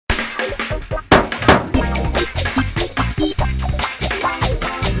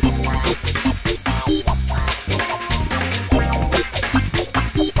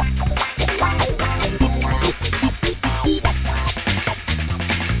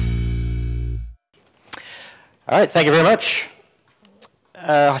All right, thank you very much.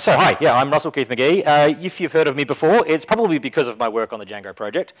 Hi, yeah, I'm Russell Keith-Magee. If you've heard of me before, it's probably because of my work on the Django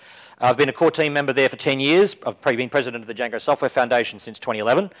project. I've been a core team member there for 10 years. I've probably been president of the Django Software Foundation since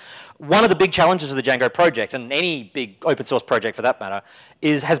 2011. One of the big challenges of the Django project, and any big open source project for that matter,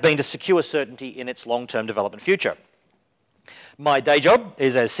 has been to secure certainty in its long-term development future. My day job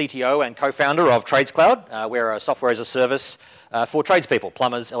is as CTO and co-founder of TradesCloud. We're a software as a service for tradespeople,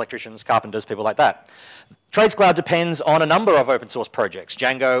 plumbers, electricians, carpenters, people like that. TradesCloud depends on a number of open source projects,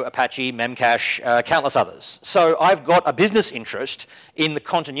 Django, Apache, Memcache, countless others. So I've got a business interest in the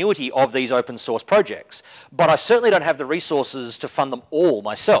continuity of these open source projects, but I certainly don't have the resources to fund them all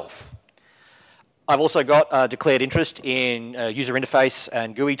myself. I've also got a declared interest in user interface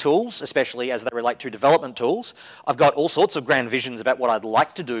and GUI tools, especially as they relate to development tools. I've got all sorts of grand visions about what I'd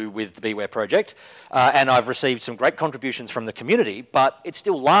like to do with the Beware project, and I've received some great contributions from the community, but it's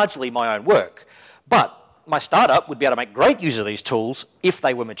still largely my own work. But my startup would be able to make great use of these tools if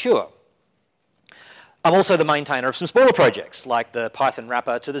they were mature. I'm also the maintainer of some smaller projects, like the Python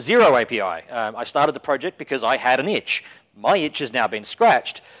wrapper to the Zero API. I started the project because I had an itch. My itch has now been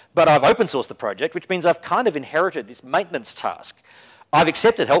scratched, but I've open sourced the project, which means I've kind of inherited this maintenance task. I've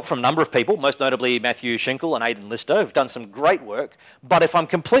accepted help from a number of people, most notably Matthew Schinkel and Aidan Lister, who've done some great work, but if I'm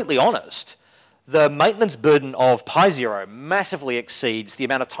completely honest, the maintenance burden of PyZero massively exceeds the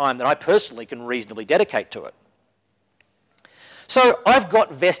amount of time that I personally can reasonably dedicate to it. So I've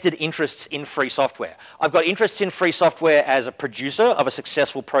got vested interests in free software. I've got interests in free software as a producer of a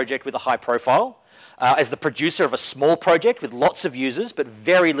successful project with a high profile, as the producer of a small project with lots of users but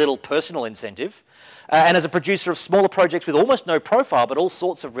very little personal incentive, and as a producer of smaller projects with almost no profile but all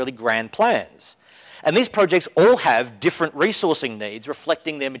sorts of really grand plans. And these projects all have different resourcing needs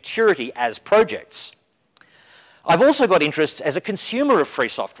reflecting their maturity as projects. I've also got interests as a consumer of free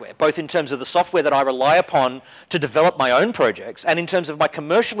software, both in terms of the software that I rely upon to develop my own projects and in terms of my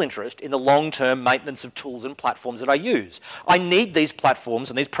commercial interest in the long-term maintenance of tools and platforms that I use. I need these platforms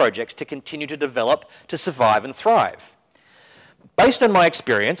and these projects to continue to develop, to survive and thrive. Based on my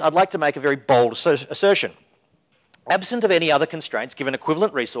experience, I'd like to make a very bold assertion. Absent of any other constraints, given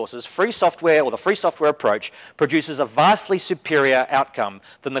equivalent resources, free software or the free software approach produces a vastly superior outcome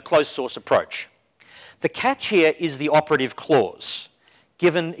than the closed source approach. The catch here is the operative clause,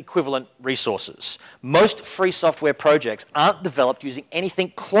 given equivalent resources. Most free software projects aren't developed using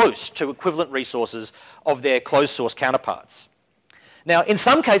anything close to equivalent resources of their closed source counterparts. Now, in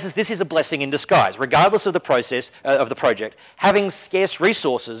some cases, this is a blessing in disguise. Regardless of the process of the project, having scarce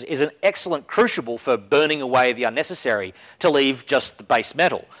resources is an excellent crucible for burning away the unnecessary to leave just the base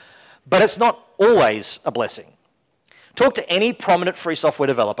metal. But it's not always a blessing. Talk to any prominent free software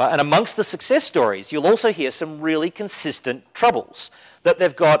developer, and amongst the success stories, you'll also hear some really consistent troubles. That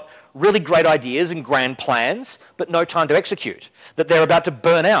they've got really great ideas and grand plans, but no time to execute. That they're about to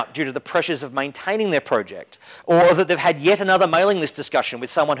burn out due to the pressures of maintaining their project. Or that they've had yet another mailing list discussion with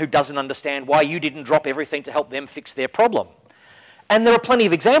someone who doesn't understand why you didn't drop everything to help them fix their problem. And there are plenty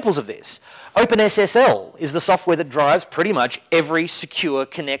of examples of this. OpenSSL is the software that drives pretty much every secure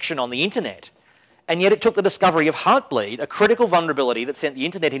connection on the internet. And yet it took the discovery of Heartbleed, a critical vulnerability that sent the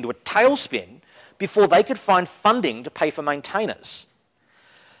internet into a tailspin, before they could find funding to pay for maintainers.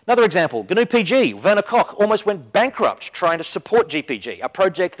 Another example, GNU-PG, Werner Koch almost went bankrupt trying to support GPG, a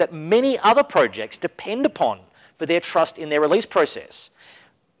project that many other projects depend upon for their trust in their release process.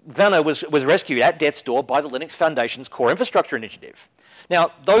 Werner was rescued at death's door by the Linux Foundation's Core Infrastructure Initiative.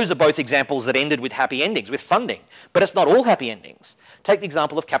 Now, those are both examples that ended with happy endings, with funding, but it's not all happy endings. Take the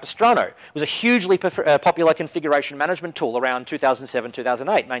example of Capistrano. It was a hugely popular configuration management tool around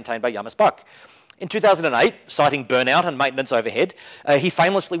 2007-2008, maintained by Yamas Buck. In 2008, citing burnout and maintenance overhead, he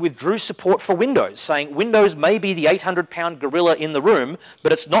famously withdrew support for Windows, saying, "Windows may be the 800-pound gorilla in the room,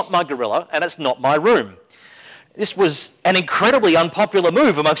 but it's not my gorilla and it's not my room." This was an incredibly unpopular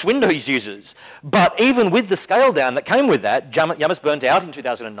move amongst Windows users. But even with the scale down that came with that, Yamas burnt out in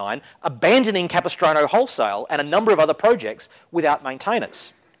 2009, abandoning Capistrano wholesale and a number of other projects without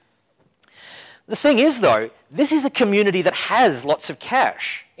maintainers. The thing is, though, this is a community that has lots of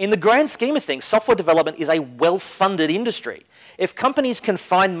cash. In the grand scheme of things, software development is a well-funded industry. If companies can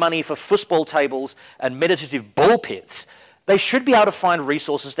find money for football tables and meditative ball pits, they should be able to find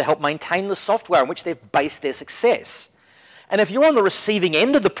resources to help maintain the software on which they've based their success. And if you're on the receiving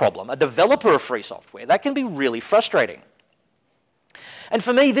end of the problem, a developer of free software, that can be really frustrating. And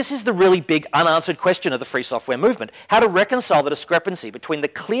for me, this is the really big unanswered question of the free software movement: how to reconcile the discrepancy between the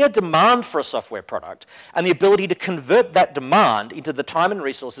clear demand for a software product and the ability to convert that demand into the time and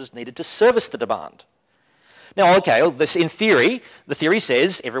resources needed to service the demand. Now, okay, this, in theory, the theory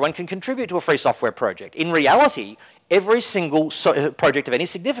says everyone can contribute to a free software project. In reality, every single project of any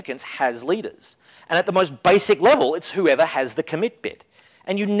significance has leaders. And at the most basic level, it's whoever has the commit bit.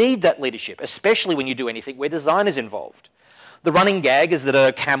 And you need that leadership, especially when you do anything where design is involved. The running gag is that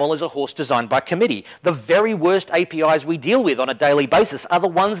a camel is a horse designed by committee. The very worst APIs we deal with on a daily basis are the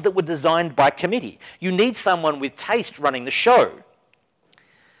ones that were designed by committee. You need someone with taste running the show.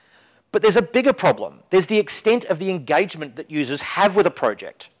 But there's a bigger problem. There's the extent of the engagement that users have with a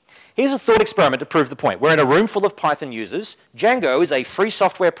project. Here's a thought experiment to prove the point. We're in a room full of Python users. Django is a free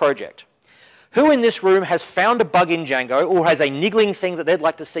software project. Who in this room has found a bug in Django or has a niggling thing that they'd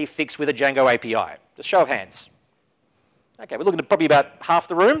like to see fixed with a Django API? Just show of hands. Okay, we're looking at probably about half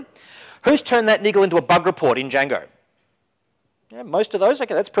the room. Who's turned that niggle into a bug report in Django? Yeah, most of those?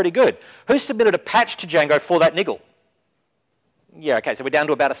 Okay, that's pretty good. Who's submitted a patch to Django for that niggle? Yeah, okay, so we're down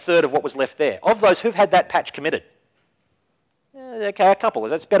to about a third of what was left there. Of those, who've had that patch committed? Okay, a couple.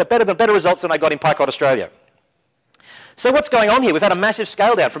 That's better results than I got in PyCon Australia. So what's going on here? We've had a massive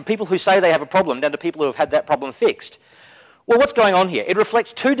scale down from people who say they have a problem down to people who have had that problem fixed. Well, what's going on here? It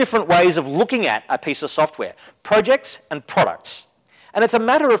reflects two different ways of looking at a piece of software, projects and products. And it's a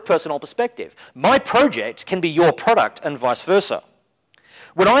matter of personal perspective. My project can be your product and vice versa.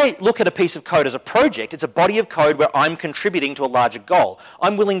 When I look at a piece of code as a project, it's a body of code where I'm contributing to a larger goal.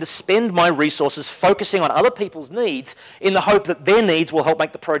 I'm willing to spend my resources focusing on other people's needs in the hope that their needs will help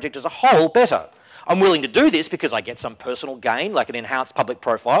make the project as a whole better. I'm willing to do this because I get some personal gain, like an enhanced public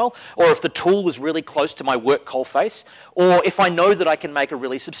profile, or if the tool is really close to my work coalface, or if I know that I can make a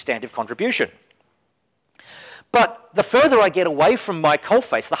really substantive contribution. But the further I get away from my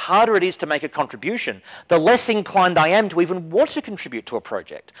coalface, the harder it is to make a contribution, the less inclined I am to even want to contribute to a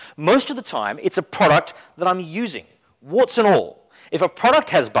project. Most of the time, it's a product that I'm using, warts and all. If a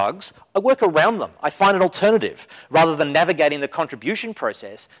product has bugs, I work around them. I find an alternative, rather than navigating the contribution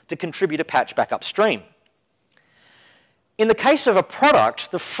process to contribute a patch back upstream. In the case of a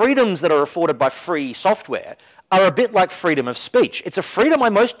product, the freedoms that are afforded by free software are a bit like freedom of speech. It's a freedom I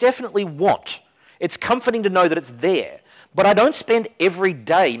most definitely want. It's comforting to know that it's there, but I don't spend every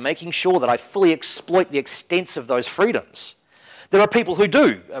day making sure that I fully exploit the extents of those freedoms. There are people who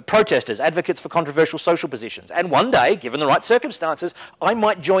do, protesters, advocates for controversial social positions, and one day, given the right circumstances, I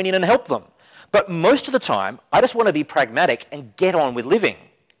might join in and help them. But most of the time, I just want to be pragmatic and get on with living.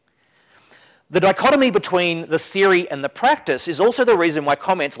 The dichotomy between the theory and the practice is also the reason why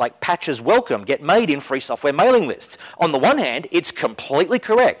comments like patches welcome get made in free software mailing lists. On the one hand, it's completely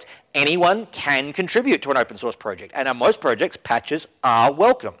correct. Anyone can contribute to an open source project, and on most projects, patches are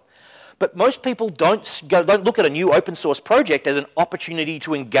welcome. But most people don't look at a new open source project as an opportunity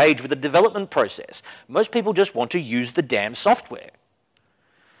to engage with the development process. Most people just want to use the damn software.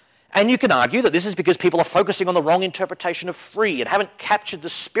 And you can argue that this is because people are focusing on the wrong interpretation of free and haven't captured the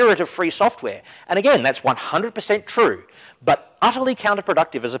spirit of free software. And again, that's 100% true, but utterly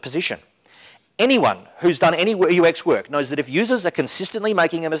counterproductive as a position. Anyone who's done any UX work knows that if users are consistently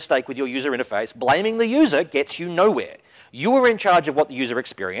making a mistake with your user interface, blaming the user gets you nowhere. You were in charge of what the user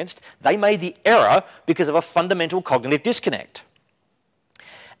experienced. They made the error because of a fundamental cognitive disconnect.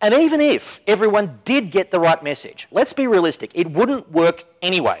 And even if everyone did get the right message, let's be realistic, it wouldn't work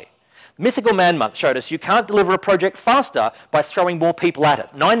anyway. Mythical Man Month showed us you can't deliver a project faster by throwing more people at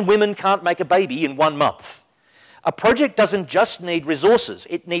it. 9 women can't make a baby in 1 month. A project doesn't just need resources,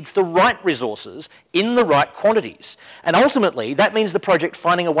 it needs the right resources in the right quantities. And ultimately, that means the project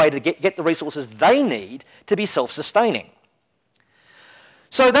finding a way to get the resources they need to be self-sustaining.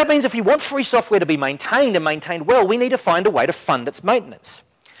 So that means if you want free software to be maintained and maintained well, we need to find a way to fund its maintenance.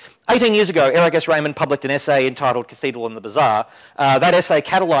 18 years ago, Eric S. Raymond published an essay entitled Cathedral and the Bazaar. That essay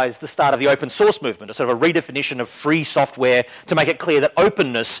catalyzed the start of the open source movement, a sort of a redefinition of free software to make it clear that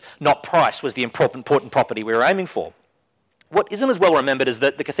openness, not price, was the important property we were aiming for. What isn't as well remembered is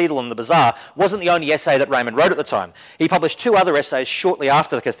that The Cathedral and the Bazaar wasn't the only essay that Raymond wrote at the time. He published 2 other essays shortly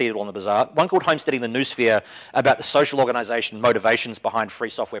after The Cathedral and the Bazaar, one called Homesteading the Noosphere, about the social organisation motivations behind free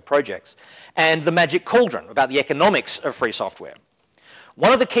software projects, and The Magic Cauldron, about the economics of free software.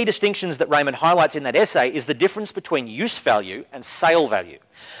 One of the key distinctions that Raymond highlights in that essay is the difference between use value and sale value.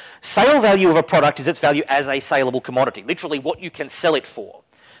 Sale value of a product is its value as a saleable commodity, literally what you can sell it for.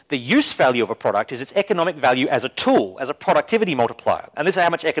 The use value of a product is its economic value as a tool, as a productivity multiplier. And this is how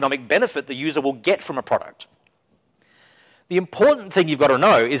much economic benefit the user will get from a product. The important thing you've got to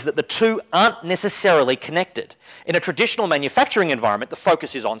know is that the two aren't necessarily connected. In a traditional manufacturing environment, the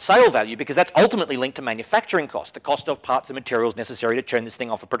focus is on sale value because that's ultimately linked to manufacturing cost, the cost of parts and materials necessary to turn this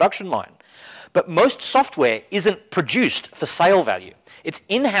thing off a production line. But most software isn't produced for sale value. It's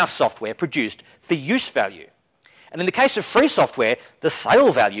in-house software produced for use value. And in the case of free software, the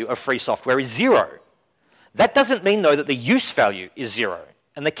sale value of free software is 0. That doesn't mean, though, that the use value is 0.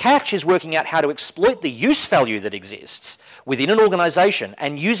 And the catch is working out how to exploit the use value that exists within an organization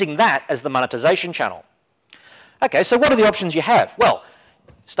and using that as the monetization channel. Okay, so what are the options you have? Well,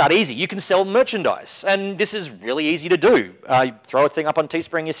 start easy. You can sell merchandise, and this is really easy to do. You throw a thing up on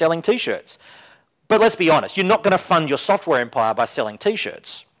Teespring, you're selling T-shirts. But let's be honest, you're not going to fund your software empire by selling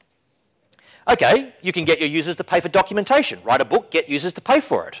T-shirts. Okay, you can get your users to pay for documentation. Write a book, get users to pay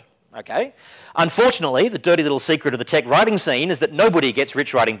for it. Okay. Unfortunately, the dirty little secret of the tech writing scene is that nobody gets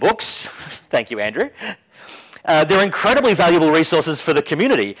rich writing books. Thank you, Andrew. They're incredibly valuable resources for the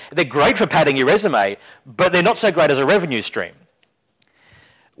community. They're great for padding your resume, but they're not so great as a revenue stream.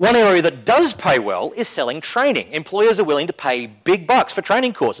 One area that does pay well is selling training. Employers are willing to pay big bucks for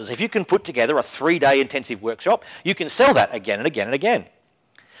training courses. If you can put together a 3-day intensive workshop, you can sell that again and again and again.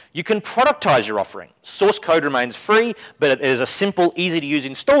 You can productize your offering. Source code remains free, but it is a simple, easy-to-use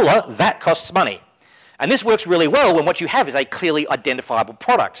installer. That costs money. And this works really well when what you have is a clearly identifiable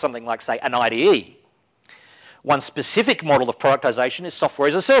product, something like, say, an IDE. One specific model of productization is software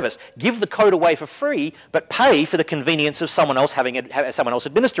as a service. Give the code away for free, but pay for the convenience of someone else having someone else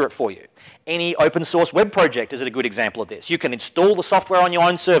administer it for you. Any open source web project is a good example of this. You can install the software on your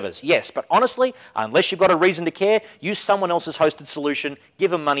own servers, yes, but honestly, unless you've got a reason to care, use someone else's hosted solution, give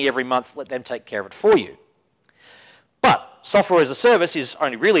them money every month, let them take care of it for you. But software as a service is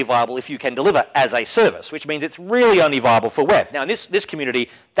only really viable if you can deliver as a service, which means it's really only viable for web. Now, in this community,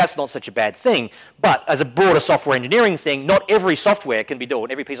 that's not such a bad thing, but as a broader software engineering thing, not every software can be done,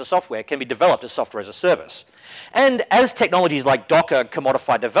 every piece of software can be developed as software as a service. And as technologies like Docker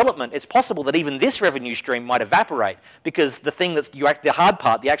commodify development, it's possible that even this revenue stream might evaporate because the thing that's the hard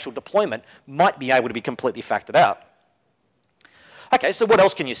part, the actual deployment, might be able to be completely factored out. Okay, so what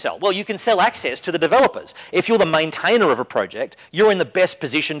else can you sell? Well, you can sell access to the developers. If you're the maintainer of a project, you're in the best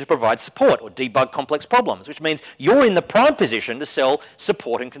position to provide support or debug complex problems, which means you're in the prime position to sell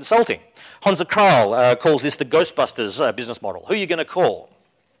support and consulting. Hansa Karl calls this the Ghostbusters business model. Who are you going to call?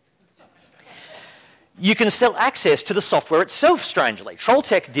 You can sell access to the software itself, strangely.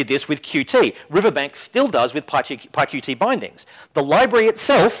 Trolltech did this with Qt. Riverbank still does with PyQt bindings. The library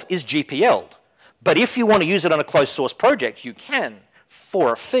itself is GPL'd. But if you want to use it on a closed source project, you can,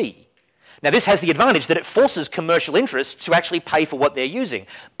 for a fee. Now, this has the advantage that it forces commercial interests to actually pay for what they're using.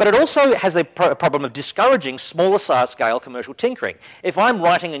 But it also has a problem of discouraging smaller scale commercial tinkering. If I'm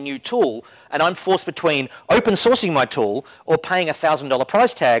writing a new tool and I'm forced between open sourcing my tool or paying a $1,000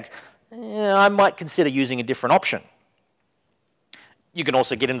 price tag, I might consider using a different option. You can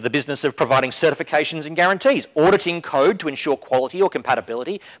also get into the business of providing certifications and guarantees, auditing code to ensure quality or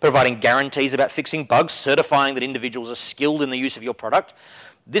compatibility, providing guarantees about fixing bugs, certifying that individuals are skilled in the use of your product.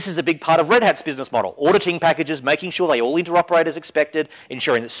 This is a big part of Red Hat's business model, auditing packages, making sure they all interoperate as expected,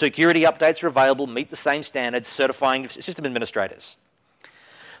 ensuring that security updates are available, meet the same standards, certifying system administrators.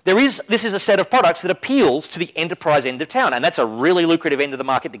 This is a set of products that appeals to the enterprise end of town, and that's a really lucrative end of the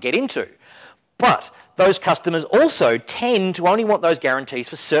market to get into. But those customers also tend to only want those guarantees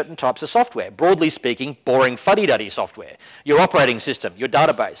for certain types of software. Broadly speaking, boring fuddy-duddy software. Your operating system, your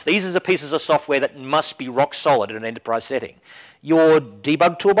database. These are the pieces of software that must be rock solid in an enterprise setting. Your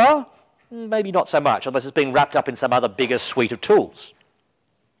debug toolbar? Maybe not so much, unless it's being wrapped up in some other bigger suite of tools.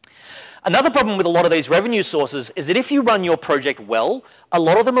 Another problem with a lot of these revenue sources is that if you run your project well, a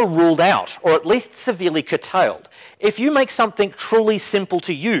lot of them are ruled out, or at least severely curtailed. If you make something truly simple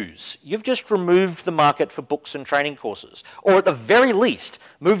to use, you've just removed the market for books and training courses, or at the very least,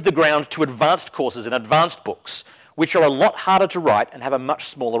 moved the ground to advanced courses and advanced books, which are a lot harder to write and have a much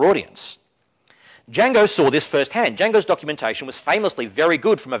smaller audience. Django saw this firsthand. Django's documentation was famously very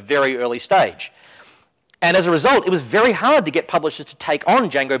good from a very early stage. And as a result, it was very hard to get publishers to take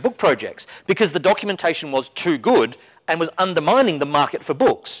on Django book projects because the documentation was too good and was undermining the market for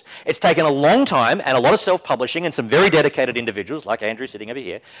books. It's taken a long time and a lot of self-publishing and some very dedicated individuals, like Andrew sitting over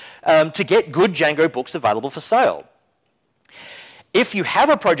here, to get good Django books available for sale. If you have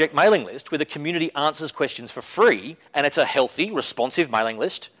a project mailing list where the community answers questions for free and it's a healthy, responsive mailing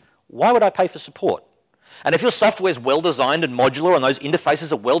list, why would I pay for support? And if your software is well designed and modular and those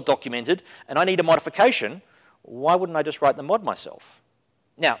interfaces are well documented and I need a modification, why wouldn't I just write the mod myself?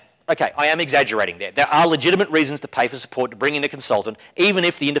 Now, okay, I am exaggerating there. There are legitimate reasons to pay for support to bring in a consultant, even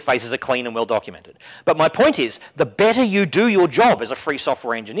if the interfaces are clean and well documented. But my point is, the better you do your job as a free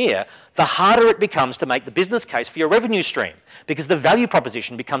software engineer, the harder it becomes to make the business case for your revenue stream, because the value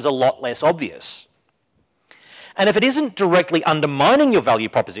proposition becomes a lot less obvious. And if it isn't directly undermining your value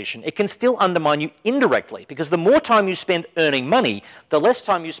proposition, it can still undermine you indirectly, because the more time you spend earning money, the less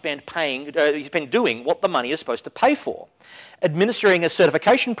time you spend doing what the money is supposed to pay for. Administering a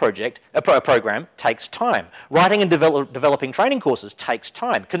certification program takes time. Writing and developing training courses takes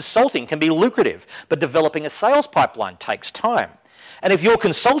time. Consulting can be lucrative, but developing a sales pipeline takes time. And if you're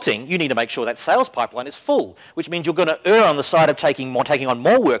consulting, you need to make sure that sales pipeline is full, which means you're going to err on the side of taking on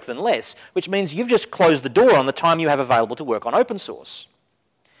more work than less, which means you've just closed the door on the time you have available to work on open source.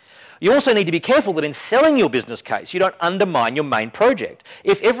 You also need to be careful that in selling your business case, you don't undermine your main project.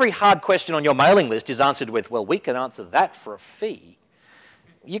 If every hard question on your mailing list is answered with, well, we can answer that for a fee,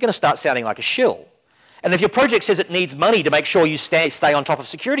 you're going to start sounding like a shill. And if your project says it needs money to make sure you stay on top of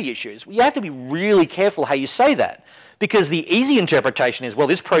security issues, you have to be really careful how you say that. Because the easy interpretation is, well,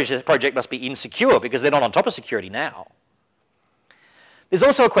 this project must be insecure because they're not on top of security now. There's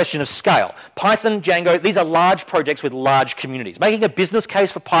also a question of scale. Python, Django, these are large projects with large communities. Making a business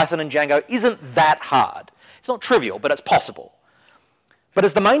case for Python and Django isn't that hard. It's not trivial, but it's possible. But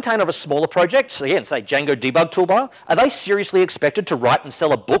as the maintainer of a smaller project, so again, say Django Debug Toolbar, are they seriously expected to write and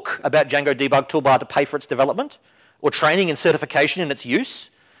sell a book about Django Debug Toolbar to pay for its development? Or training and certification in its use?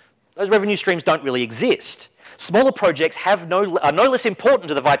 Those revenue streams don't really exist. Smaller projects are no less important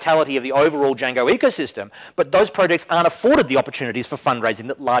to the vitality of the overall Django ecosystem, but those projects aren't afforded the opportunities for fundraising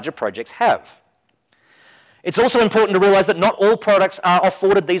that larger projects have. It's also important to realize that not all products are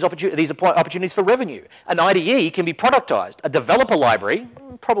afforded these opportunities for revenue. An IDE can be productized. A developer library,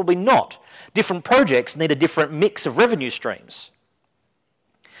 probably not. Different projects need a different mix of revenue streams.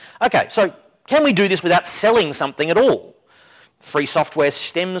 Okay, so can we do this without selling something at all? Free software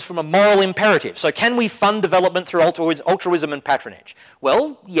stems from a moral imperative. So can we fund development through altruism and patronage?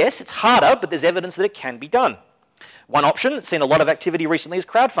 Well, yes, it's harder, but there's evidence that it can be done. One option that's seen a lot of activity recently is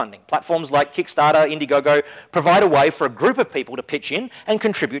crowdfunding. Platforms like Kickstarter, Indiegogo provide a way for a group of people to pitch in and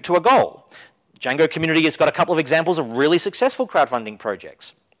contribute to a goal. The Django community has got a couple of examples of really successful crowdfunding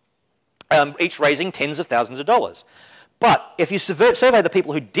projects, each raising tens of thousands of dollars. But if you survey the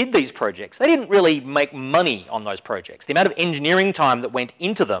people who did these projects, they didn't really make money on those projects. The amount of engineering time that went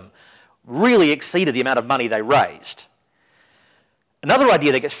into them really exceeded the amount of money they raised. Another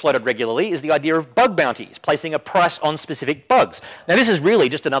idea that gets floated regularly is the idea of bug bounties, placing a price on specific bugs. Now, this is really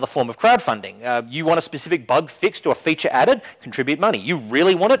just another form of crowdfunding. You want a specific bug fixed or a feature added, contribute money. You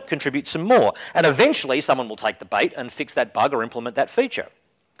really want it, contribute some more. And eventually, someone will take the bait and fix that bug or implement that feature.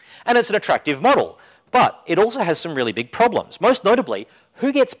 And it's an attractive model. But it also has some really big problems. Most notably,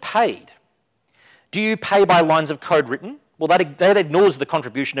 who gets paid? Do you pay by lines of code written? Well, that ignores the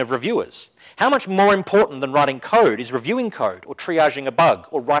contribution of reviewers. How much more important than writing code is reviewing code or triaging a bug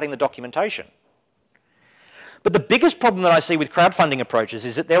or writing the documentation? But the biggest problem that I see with crowdfunding approaches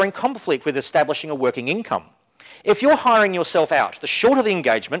is that they're in conflict with establishing a working income. If you're hiring yourself out, the shorter the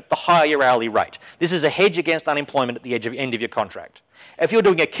engagement, the higher your hourly rate. This is a hedge against unemployment at the end of your contract. If you're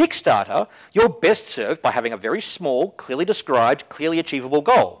doing a Kickstarter, you're best served by having a very small, clearly described, clearly achievable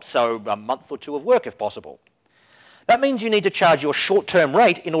goal, so a month or two of work if possible. That means you need to charge your short-term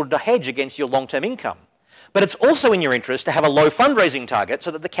rate in order to hedge against your long-term income. But it's also in your interest to have a low fundraising target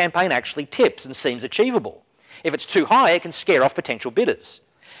so that the campaign actually tips and seems achievable. If it's too high, it can scare off potential bidders.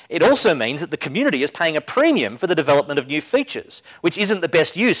 It also means that the community is paying a premium for the development of new features, which isn't the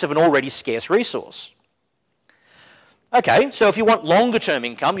best use of an already scarce resource. Okay, so if you want longer-term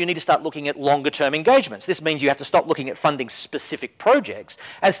income, you need to start looking at longer-term engagements. This means you have to stop looking at funding specific projects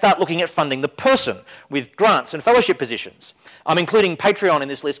and start looking at funding the person with grants and fellowship positions. I'm including Patreon in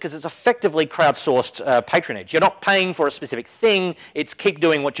this list because it's effectively crowdsourced patronage. You're not paying for a specific thing, it's keep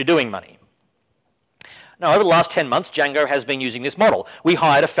doing what you're doing money. Now, over the last 10 months, Django has been using this model. We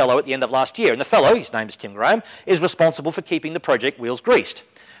hired a fellow at the end of last year, and the fellow, his name is Tim Graham, is responsible for keeping the project wheels greased.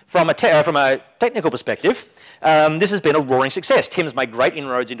 From a technical perspective, this has been a roaring success. Tim's made great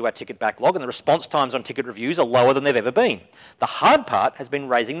inroads into our ticket backlog, and the response times on ticket reviews are lower than they've ever been. The hard part has been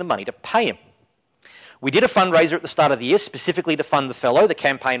raising the money to pay him. We did a fundraiser at the start of the year specifically to fund the fellow. The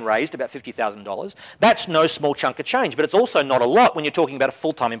campaign raised about $50,000. That's no small chunk of change, but it's also not a lot when you're talking about a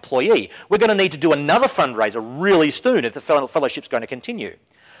full-time employee. We're going to need to do another fundraiser really soon if the fellowship's going to continue.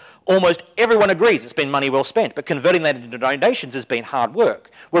 Almost everyone agrees it's been money well spent, but converting that into donations has been hard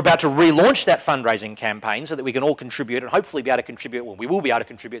work. We're about to relaunch that fundraising campaign so that we can all contribute and hopefully be able to contribute, well, we will be able to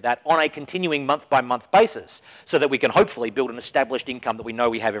contribute that on a continuing month-by-month basis so that we can hopefully build an established income that we know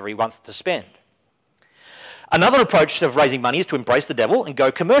we have every month to spend. Another approach of raising money is to embrace the devil and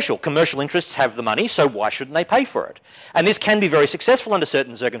go commercial. Commercial interests have the money, so why shouldn't they pay for it? And this can be very successful under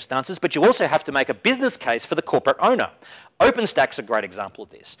certain circumstances, but you also have to make a business case for the corporate owner. OpenStack's a great example of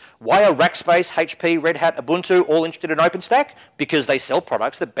this. Why are Rackspace, HP, Red Hat, Ubuntu all interested in OpenStack? Because they sell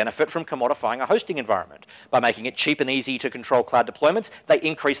products that benefit from commodifying a hosting environment. By making it cheap and easy to control cloud deployments, they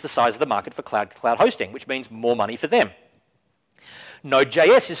increase the size of the market for cloud hosting, which means more money for them.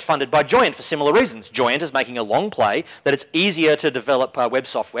 Node.js is funded by Joyent for similar reasons. Joyent is making a long play that it's easier to develop web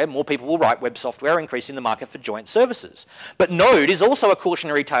software. More people will write web software, increasing the market for Joyent services. But Node is also a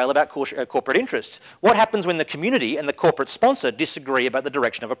cautionary tale about corporate interests. What happens when the community and the corporate sponsor disagree about the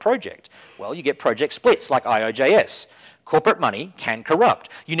direction of a project? Well, you get project splits like IO.js. Corporate money can corrupt.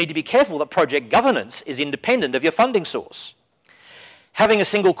 You need to be careful that project governance is independent of your funding source. Having a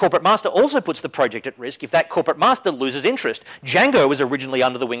single corporate master also puts the project at risk if that corporate master loses interest. Django was originally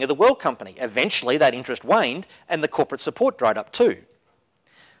under the wing of the World Company. Eventually, that interest waned, and the corporate support dried up too.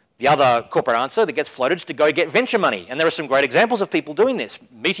 The other corporate answer that gets floated is to go get venture money, and there are some great examples of people doing this.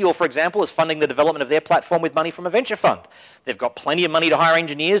 Meteor, for example, is funding the development of their platform with money from a venture fund. They've got plenty of money to hire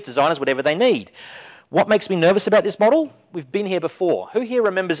engineers, designers, whatever they need. What makes me nervous about this model? We've been here before. Who here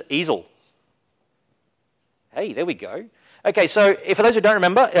remembers Easel? Hey, there we go. Okay, so for those who don't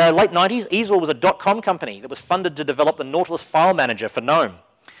remember, late 90s, Easel was a .com company that was funded to develop the Nautilus file manager for GNOME.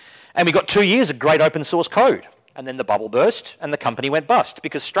 And we got 2 years of great open source code. And then the bubble burst and the company went bust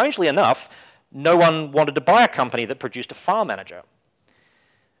because, strangely enough, no one wanted to buy a company that produced a file manager.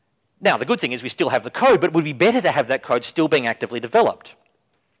 Now, the good thing is we still have the code, but it would be better to have that code still being actively developed.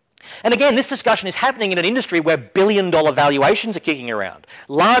 And again, this discussion is happening in an industry where billion-dollar valuations are kicking around.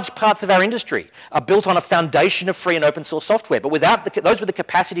 Large parts of our industry are built on a foundation of free and open source software, but without those with the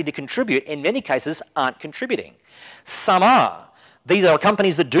capacity to contribute, in many cases, aren't contributing. Some are. These are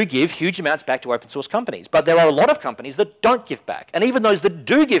companies that do give huge amounts back to open source companies, but there are a lot of companies that don't give back. And even those that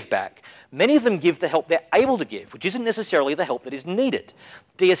do give back, many of them give the help they're able to give, which isn't necessarily the help that is needed.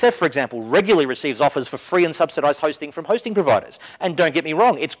 DSF, for example, regularly receives offers for free and subsidized hosting from hosting providers. And don't get me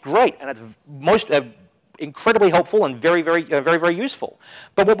wrong, it's great, and it's most incredibly helpful and very, very useful.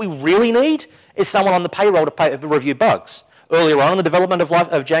 But what we really need is someone on the payroll to review bugs. Earlier on in the development of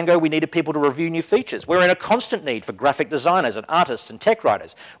Django, we needed people to review new features. We're in a constant need for graphic designers and artists and tech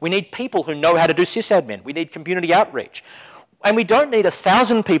writers. We need people who know how to do sysadmin. We need community outreach. And we don't need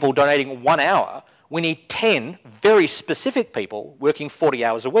 1,000 people donating 1 hour. We need 10 very specific people working 40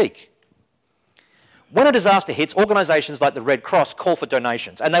 hours a week. When a disaster hits, organisations like the Red Cross call for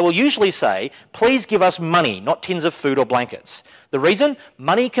donations, and they will usually say, please give us money, not tins of food or blankets. The reason?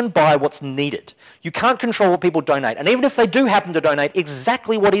 Money can buy what's needed. You can't control what people donate, and even if they do happen to donate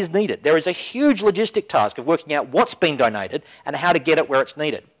exactly what is needed, there is a huge logistic task of working out what's been donated and how to get it where it's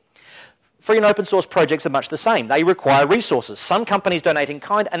needed. Free and open source projects are much the same. They require resources. Some companies donate in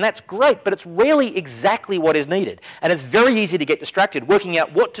kind, and that's great, but it's rarely exactly what is needed. And it's very easy to get distracted working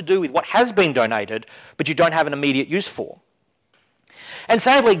out what to do with what has been donated, but you don't have an immediate use for. And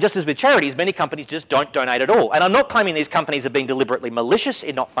sadly, just as with charities, many companies just don't donate at all. And I'm not claiming these companies are being deliberately malicious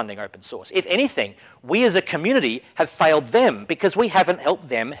in not funding open source. If anything, we as a community have failed them because we haven't helped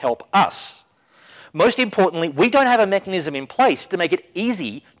them help us. Most importantly, we don't have a mechanism in place to make it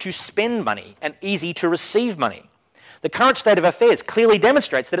easy to spend money and easy to receive money. The current state of affairs clearly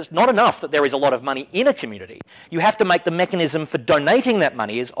demonstrates that it's not enough that there is a lot of money in a community. You have to make the mechanism for donating that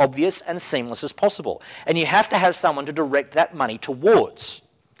money as obvious and seamless as possible. And you have to have someone to direct that money towards.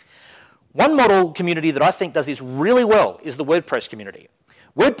 One model community that I think does this really well is the WordPress community.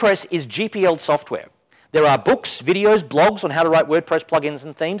 WordPress is GPL software. There are books, videos, blogs on how to write WordPress plugins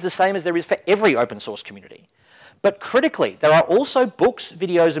and themes, the same as there is for every open source community. But critically, there are also books,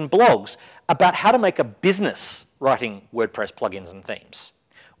 videos, and blogs about how to make a business writing WordPress plugins and themes.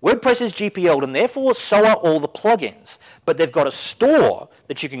 WordPress is GPL'd, and therefore so are all the plugins. But they've got a store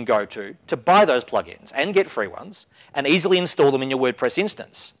that you can go to buy those plugins and get free ones and easily install them in your WordPress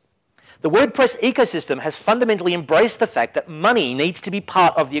instance. The WordPress ecosystem has fundamentally embraced the fact that money needs to be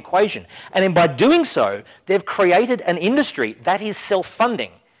part of the equation. And then by doing so, they've created an industry that is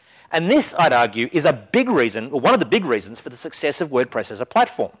self-funding. And this, I'd argue, is a big reason, or one of the big reasons for the success of WordPress as a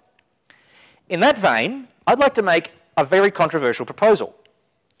platform. In that vein, I'd like to make a very controversial proposal.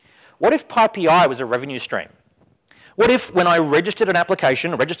 What if PyPI was a revenue stream? What if, when I registered an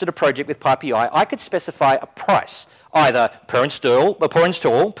application, or registered a project with PyPI, I could specify a price, either per install,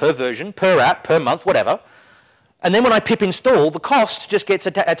 per version, per app, per month, whatever. And then when I pip install, the cost just gets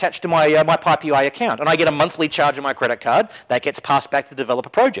attached to my PyPI account, and I get a monthly charge on my credit card that gets passed back to developer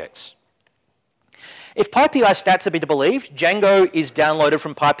projects. If PyPI stats are to be believed, Django is downloaded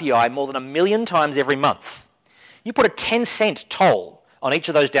from PyPI more than 1 million times every month. You put a 10-cent toll on each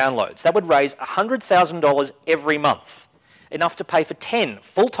of those downloads. That would raise $100,000 every month, enough to pay for 10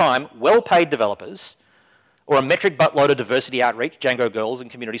 full-time, well-paid developers or a metric buttload of diversity outreach, Django girls, and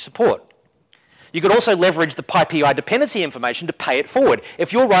community support. You could also leverage the PyPI dependency information to pay it forward.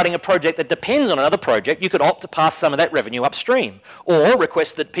 If you're writing a project that depends on another project, you could opt to pass some of that revenue upstream, or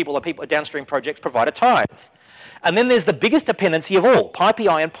request that downstream projects provide a tithe. And then there's the biggest dependency of all,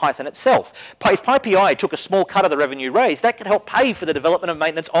 PyPI and Python itself. If PyPI took a small cut of the revenue raised, that could help pay for the development and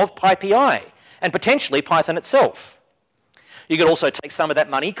maintenance of PyPI, and potentially Python itself. You could also take some of that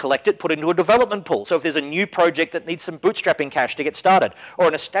money, collect it, put it into a development pool. So if there's a new project that needs some bootstrapping cash to get started, or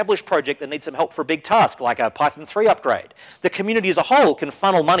an established project that needs some help for a big task, like a Python 3 upgrade, the community as a whole can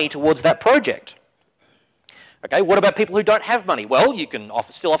funnel money towards that project. Okay, what about people who don't have money? Well, you can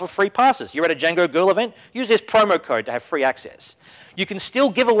still offer free passes. You're at a Django Girl event, use this promo code to have free access. You can still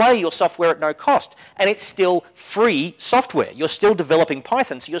give away your software at no cost, and it's still free software. You're still developing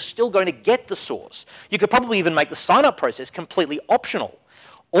Python, so you're still going to get the source. You could probably even make the sign-up process completely optional.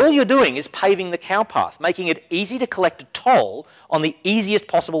 All you're doing is paving the cow path, making it easy to collect a toll on the easiest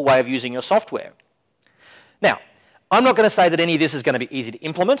possible way of using your software. Now, I'm not going to say that any of this is going to be easy to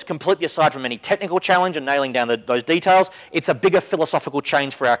implement, completely aside from any technical challenge and nailing down those details. It's a bigger philosophical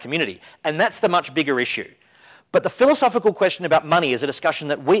change for our community, and that's the much bigger issue. But the philosophical question about money is a discussion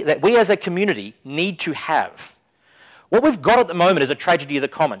that we as a community need to have. What we've got at the moment is a tragedy of the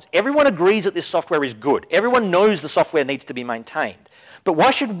commons. Everyone agrees that this software is good. Everyone knows the software needs to be maintained. But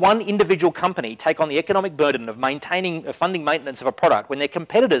why should one individual company take on the economic burden of funding maintenance of a product when their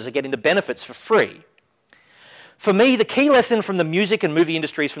competitors are getting the benefits for free? For me, the key lesson from the music and movie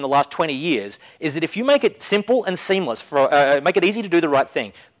industries from the last 20 years is that if you make it simple and seamless, make it easy to do the right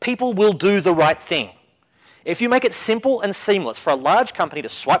thing, people will do the right thing. If you make it simple and seamless for a large company to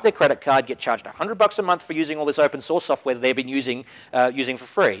swipe their credit card, get charged $100 a month for using all this open source software that they've been using for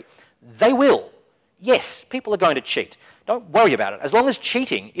free, they will. Yes, people are going to cheat. Don't worry about it. As long as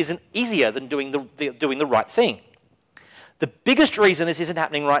cheating isn't easier than doing the right thing. The biggest reason this isn't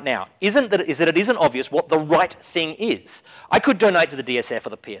happening right now is that it isn't obvious what the right thing is. I could donate to the DSF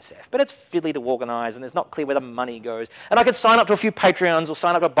or the PSF, but it's fiddly to organise and it's not clear where the money goes. And I could sign up to a few Patreons or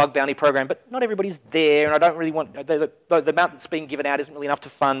sign up to a bug bounty program, but not everybody's there, and I don't really want, the amount that's being given out isn't really enough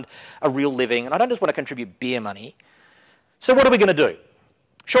to fund a real living, and I don't just want to contribute beer money. So what are we going to do?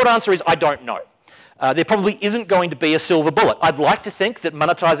 Short answer is I don't know. There probably isn't going to be a silver bullet. I'd like to think that a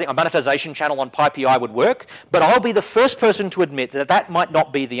monetization channel on PyPI would work, but I'll be the first person to admit that that might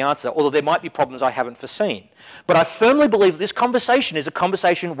not be the answer, although there might be problems I haven't foreseen. But I firmly believe that this conversation is a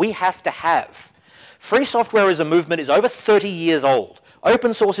conversation we have to have. Free software as a movement is over 30 years old.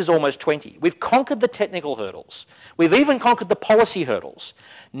 Open source is almost 20. We've conquered the technical hurdles. We've even conquered the policy hurdles.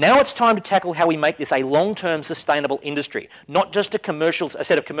 Now it's time to tackle how we make this a long-term sustainable industry, not just a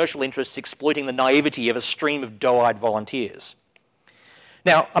set of commercial interests exploiting the naivety of a stream of doe-eyed volunteers.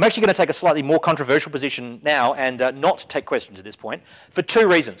 Now, I'm actually going to take a slightly more controversial position now and not take questions at this point for two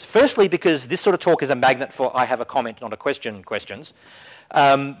reasons. Firstly, because this sort of talk is a magnet for I have a comment, not a question questions.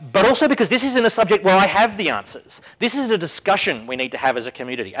 But also because this isn't a subject where I have the answers. This is a discussion we need to have as a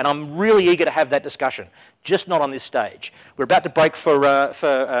community, and I'm really eager to have that discussion, just not on this stage. We're about to break for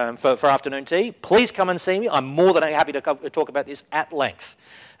afternoon tea. Please come and see me. I'm more than happy to talk about this at length.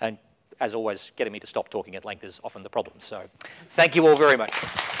 And as always, getting me to stop talking at length is often the problem. So thank you all very much.